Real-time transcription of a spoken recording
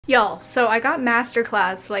Y'all, so I got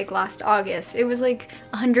Masterclass like last August. It was like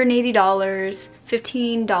 $180,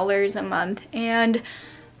 $15 a month, and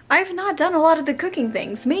I've not done a lot of the cooking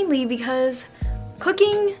things, mainly because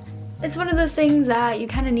cooking, it's one of those things that you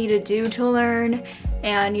kind of need to do to learn,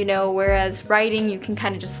 and you know, whereas writing you can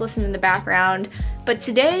kind of just listen in the background. But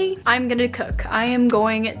today I'm gonna cook. I am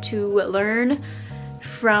going to learn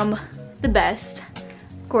from the best,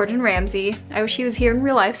 Gordon Ramsay. I wish he was here in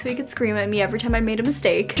real life so he could scream at me every time I made a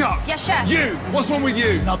mistake. Go! Yes, chef. You! What's wrong with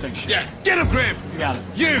you? Nothing. Yeah, get a grip! You got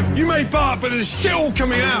it. You made bark, but there's shit all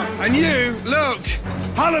coming out. And you, look,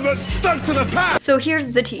 halibut stuck to the pat! So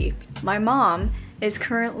here's the tea. My mom is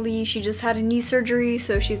currently, she just had a knee surgery,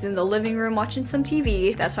 so she's in the living room watching some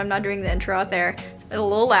TV. That's why I'm not doing the intro out there. It's a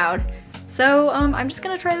little loud. So I'm just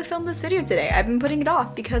gonna try to film this video today. I've been putting it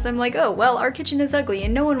off because I'm like, oh, well, our kitchen is ugly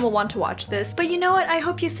and no one will want to watch this. But you know what? I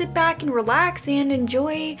hope you sit back and relax and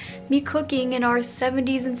enjoy me cooking in our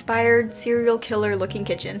 70s inspired serial killer looking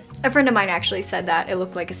kitchen. A friend of mine actually said that it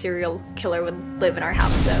looked like a serial killer would live in our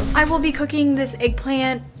house, so. I will be cooking this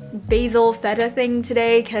eggplant basil feta thing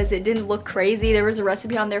today because it didn't look crazy. There was a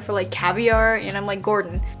recipe on there for like caviar, and I'm like,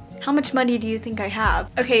 Gordon, how much money do you think I have?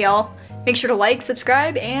 Okay, y'all. Make sure to like,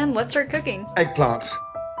 subscribe, and let's start cooking. Eggplant,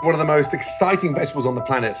 one of the most exciting vegetables on the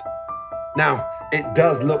planet. Now, it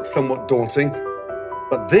does look somewhat daunting,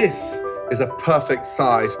 but this is a perfect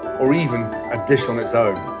side or even a dish on its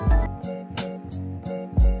own.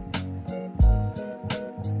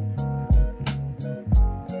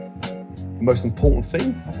 The most important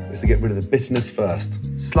thing is to get rid of the bitterness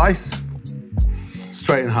first. Slice,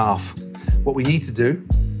 straight in half. What we need to do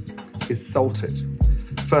is salt it.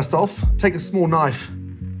 First off, take a small knife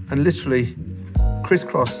and literally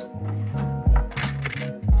crisscross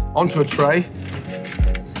onto a tray,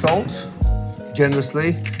 salt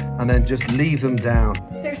generously, and then just leave them down.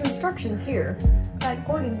 There's instructions here that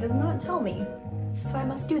Gordon does not tell me, so I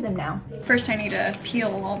must do them now. First I need to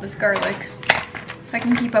peel all this garlic so I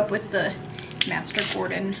can keep up with the Master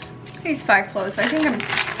Gordon. These 5 cloves. I think I'm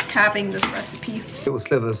having this recipe. Little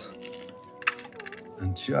slithers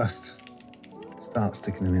and just start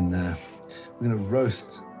sticking them in there. We're gonna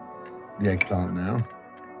roast the eggplant now,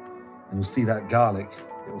 and you'll see that garlic,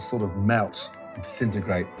 it will sort of melt and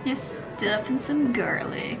disintegrate. Just stuffing some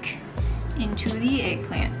garlic into the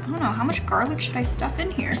eggplant. I don't know, how much garlic should I stuff in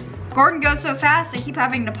here? Gordon goes so fast, I keep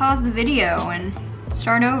having to pause the video and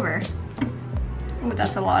start over. Oh,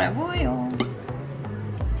 that's a lot of oil.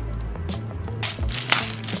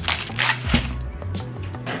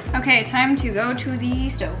 Okay, time to go to the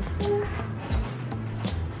stove.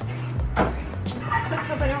 Let's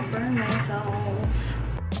hope I don't burn myself.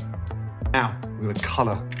 Now, we're gonna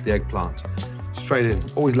color the eggplant. Straight in,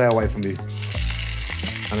 always lay away from you.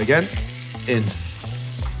 And again, in.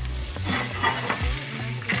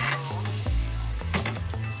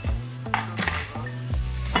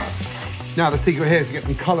 Now, the secret here is to get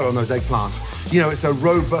some color on those eggplants. You know, it's a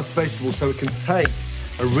robust vegetable, so it can take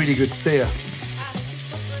a really good sear.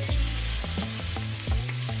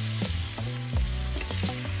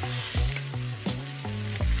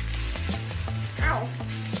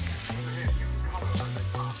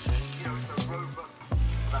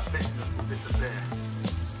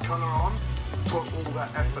 Colour on, put all that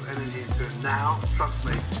effort, energy into it now, trust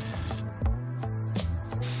me.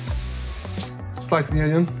 Slicing the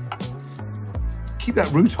onion, keep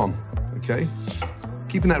that root on, okay?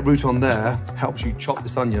 Keeping that root on there helps you chop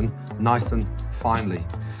this onion nice and finely.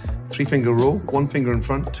 3-finger rule, 1 finger in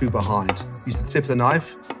front, 2 behind. Use the tip of the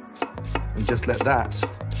knife and just let that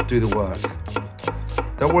do the work.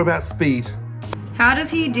 Don't worry about speed. How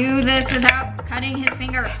does he do this without cutting his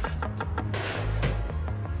fingers?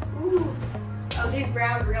 Ooh. Oh, these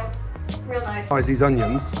browned real nice. Slice these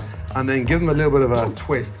onions and then give them a little bit of a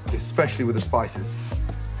twist, especially with the spices.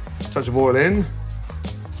 Touch of oil in.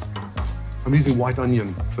 I'm using white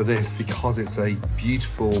onion for this because it's a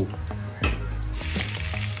beautiful,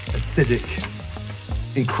 acidic,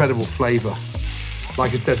 incredible flavor.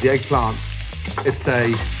 Like I said, the eggplant, it's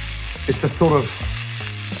a sort of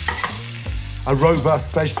a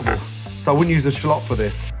robust vegetable. So I wouldn't use a shallot for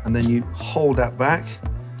this. And then you hold that back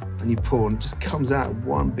and you pour, and it just comes out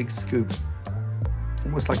one big scoop.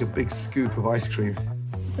 Almost like a big scoop of ice cream.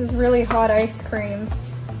 This is really hot ice cream.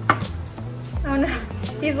 Oh no.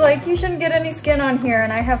 He's like, you shouldn't get any skin on here,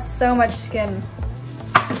 and I have so much skin.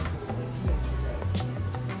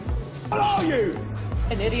 What are you?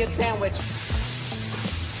 An idiot sandwich.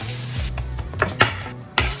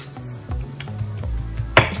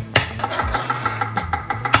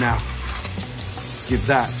 Now, give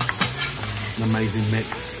that an amazing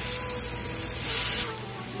mix.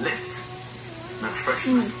 Lift that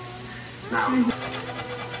freshness. Now,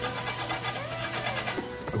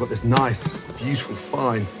 I've got this nice, beautiful,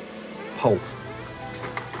 fine pulp.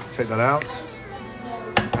 Take that out,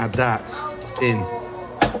 add that in.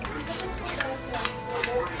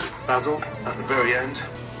 Basil at the very end.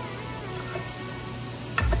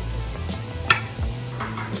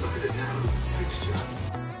 Look at it now, look at the texture.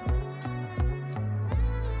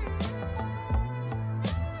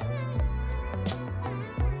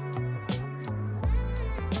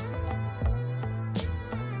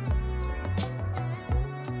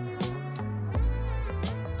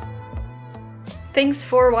 Thanks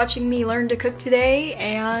for watching me learn to cook today,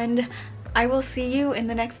 and I will see you in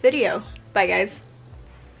the next video. Bye, guys.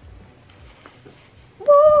 Woo!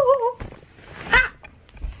 Ah!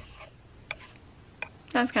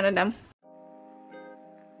 That was kind of dumb.